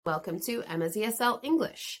Welcome to Emma's ESL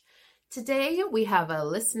English. Today we have a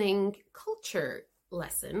listening culture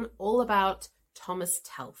lesson all about Thomas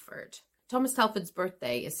Telford. Thomas Telford's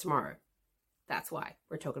birthday is tomorrow. That's why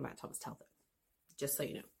we're talking about Thomas Telford, just so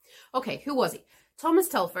you know. Okay, who was he? Thomas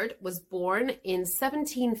Telford was born in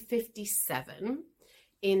 1757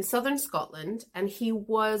 in southern Scotland, and he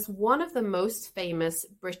was one of the most famous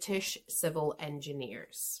British civil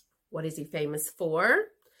engineers. What is he famous for?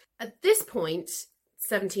 At this point,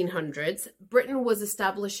 1700s, Britain was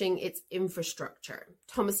establishing its infrastructure.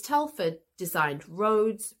 Thomas Telford designed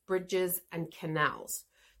roads, bridges, and canals.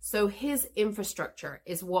 So his infrastructure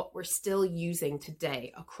is what we're still using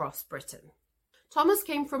today across Britain. Thomas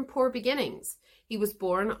came from poor beginnings. He was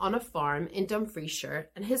born on a farm in Dumfriesshire,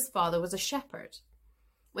 and his father was a shepherd.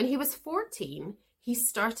 When he was 14, he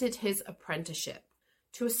started his apprenticeship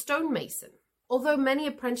to a stonemason. Although many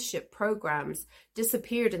apprenticeship programs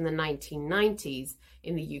disappeared in the 1990s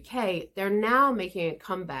in the UK, they're now making a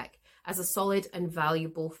comeback as a solid and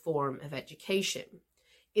valuable form of education.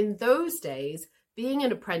 In those days, being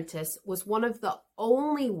an apprentice was one of the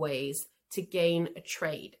only ways to gain a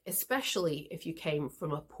trade, especially if you came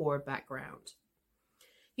from a poor background.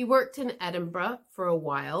 He worked in Edinburgh for a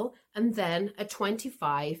while, and then at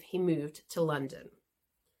 25, he moved to London.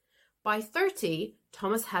 By 30,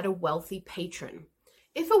 Thomas had a wealthy patron.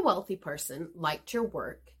 If a wealthy person liked your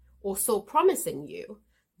work or saw promise in you,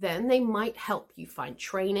 then they might help you find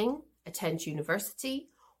training, attend university,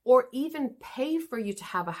 or even pay for you to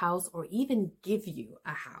have a house or even give you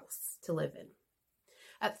a house to live in.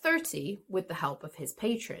 At 30, with the help of his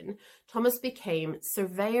patron, Thomas became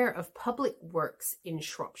Surveyor of Public Works in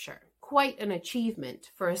Shropshire. Quite an achievement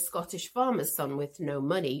for a Scottish farmer's son with no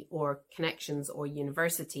money or connections or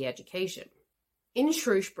university education. In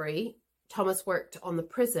Shrewsbury, Thomas worked on the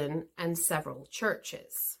prison and several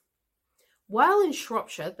churches. While in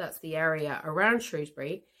Shropshire, that's the area around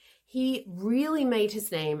Shrewsbury, he really made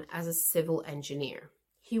his name as a civil engineer.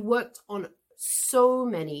 He worked on so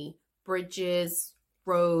many bridges,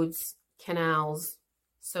 roads, canals,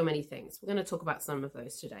 so many things. We're going to talk about some of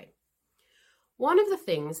those today. One of the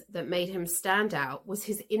things that made him stand out was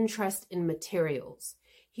his interest in materials.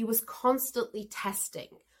 He was constantly testing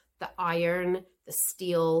the iron, the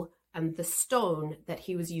steel, and the stone that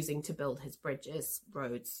he was using to build his bridges,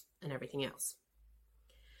 roads, and everything else.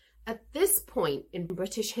 At this point in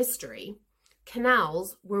British history,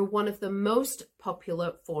 canals were one of the most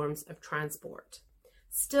popular forms of transport.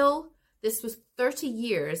 Still, this was 30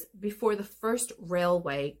 years before the first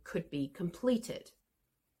railway could be completed.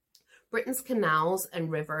 Britain's canals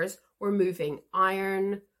and rivers were moving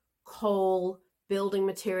iron, coal, building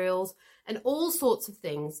materials, and all sorts of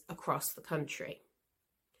things across the country.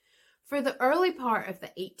 For the early part of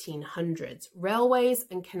the 1800s, railways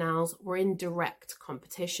and canals were in direct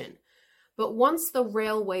competition. But once the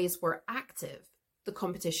railways were active, the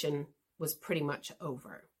competition was pretty much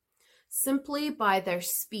over. Simply by their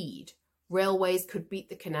speed, railways could beat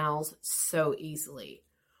the canals so easily.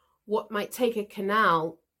 What might take a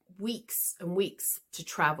canal weeks and weeks to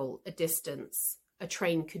travel a distance, a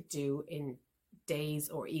train could do in days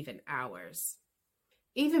or even hours.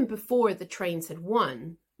 Even before the trains had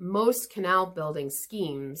won, most canal building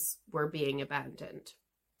schemes were being abandoned.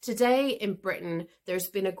 Today in Britain, there's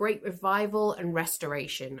been a great revival and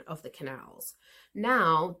restoration of the canals.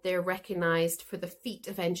 Now they're recognised for the feat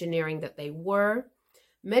of engineering that they were.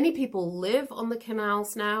 Many people live on the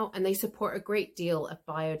canals now, and they support a great deal of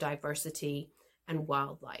biodiversity and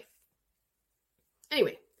wildlife.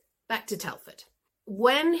 Anyway, back to Telford.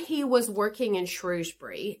 When he was working in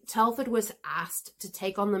Shrewsbury, Telford was asked to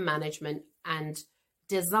take on the management and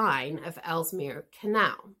design of Ellesmere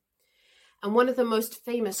Canal. And one of the most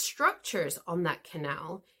famous structures on that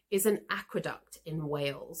canal is an aqueduct in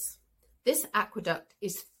Wales. This aqueduct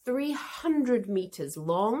is 300 metres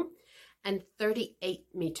long and 38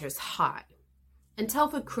 metres high. And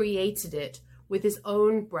Telford created it with his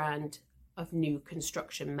own brand of new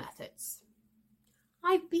construction methods.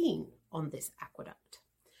 I've been on this aqueduct.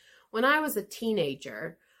 When I was a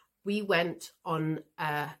teenager, we went on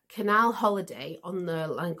a canal holiday on the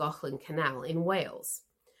Llangollen Canal in Wales.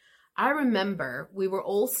 I remember we were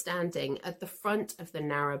all standing at the front of the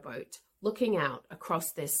narrowboat looking out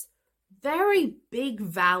across this very big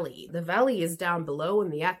valley. The valley is down below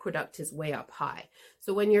and the aqueduct is way up high.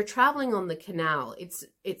 So when you're traveling on the canal, it's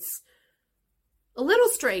a little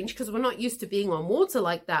strange because we're not used to being on water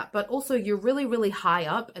like that, but also you're really, really high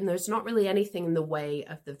up and there's not really anything in the way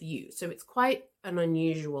of the view. So it's quite an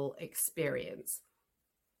unusual experience.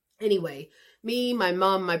 Anyway, me, my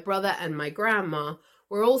mum, my brother, and my grandma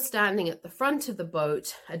were all standing at the front of the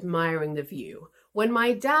boat admiring the view. when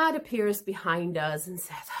my dad appears behind us and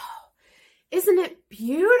says, "Oh, isn't it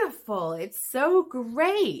beautiful? It's so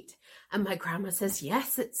great." And my grandma says,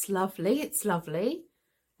 "Yes, it's lovely, it's lovely."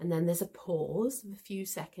 And then there's a pause of a few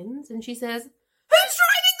seconds and she says, "Who's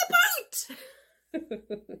driving the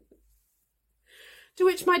boat?" To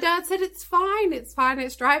which my dad said, it's fine, it's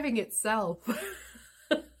driving itself."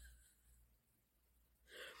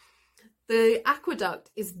 The aqueduct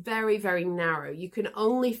is very, very narrow. You can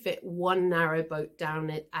only fit one narrow boat down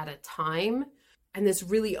it at a time. And there's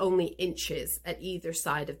really only inches at either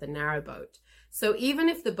side of the narrow boat. So even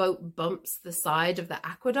if the boat bumps the side of the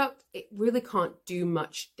aqueduct, it really can't do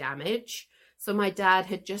much damage. So my dad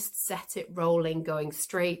had just set it rolling, going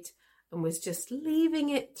straight, and was just leaving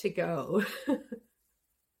it to go.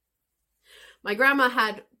 My grandma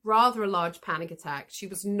had rather a large panic attack. She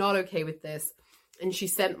was not okay with this. And she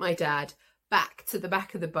sent my dad back to the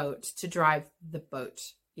back of the boat to drive the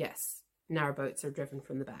boat. Yes, narrow boats are driven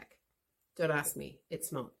from the back. Don't ask me.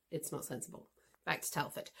 It's not sensible. Back to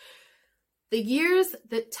Telford. The years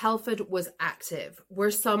that Telford was active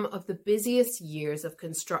were some of the busiest years of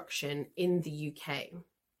construction in the UK.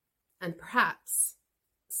 And perhaps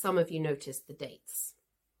some of you noticed the dates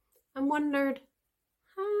and wondered,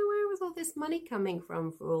 where was all this money coming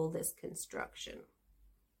from for all this construction?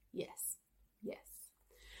 Yes.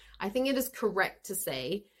 I think it is correct to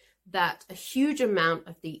say that a huge amount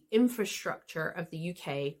of the infrastructure of the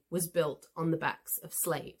UK was built on the backs of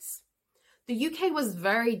slaves. The UK was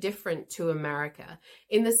very different to America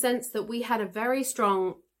in the sense that we had a very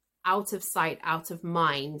strong out of sight, out of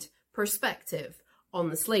mind perspective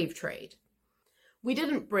on the slave trade. We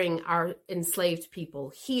didn't bring our enslaved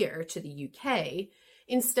people here to the UK.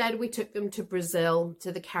 Instead, we took them to Brazil,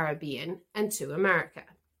 to the Caribbean, and to America.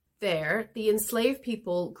 There, the enslaved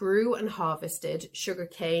people grew and harvested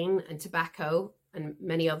sugarcane and tobacco and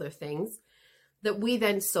many other things that we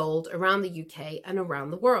then sold around the UK and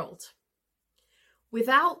around the world.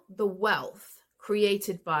 Without the wealth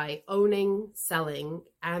created by owning, selling,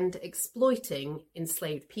 and exploiting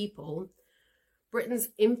enslaved people, Britain's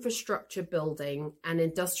infrastructure building and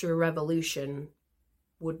industrial revolution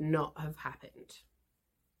would not have happened.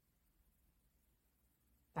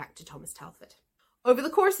 Back to Thomas Telford. Over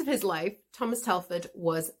the course of his life, Thomas Telford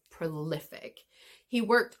was prolific. He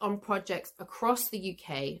worked on projects across the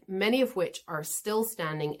UK, many of which are still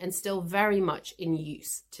standing and still very much in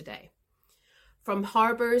use today. From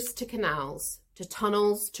harbours to canals, to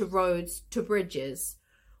tunnels, to roads, to bridges,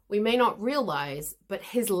 we may not realise, but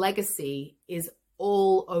his legacy is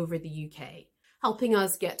all over the UK, helping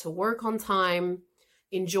us get to work on time,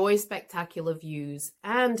 enjoy spectacular views,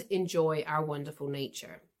 and enjoy our wonderful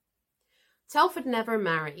nature. Telford never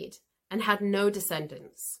married and had no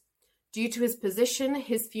descendants. Due to his position,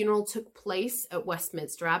 his funeral took place at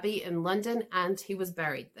Westminster Abbey in London and he was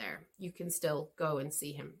buried there. You can still go and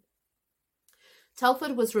see him.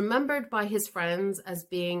 Telford was remembered by his friends as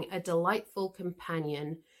being a delightful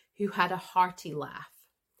companion who had a hearty laugh.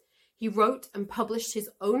 He wrote and published his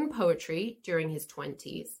own poetry during his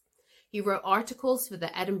 20s. He wrote articles for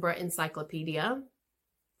the Edinburgh Encyclopedia.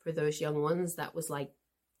 For those young ones, that was like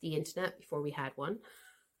the internet before we had one,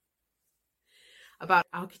 about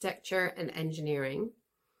architecture and engineering.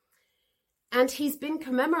 And he's been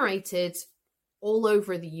commemorated all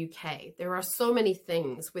over the UK. There are so many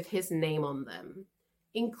things with his name on them,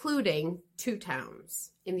 including 2 towns.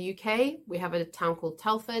 In the UK, we have a town called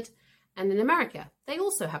Telford, and in America, they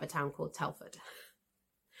also have a town called Telford.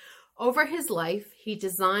 Over his life, he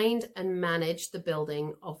designed and managed the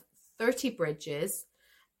building of 30 bridges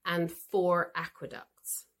and 4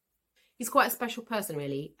 aqueducts. He's quite a special person,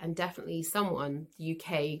 really, and definitely someone the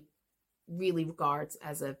UK really regards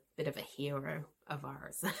as a bit of a hero of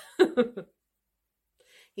ours.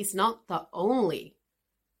 He's not the only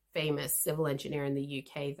famous civil engineer in the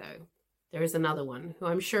UK, though. There is another one who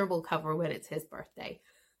I'm sure we'll cover when it's his birthday.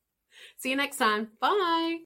 See you next time. Bye.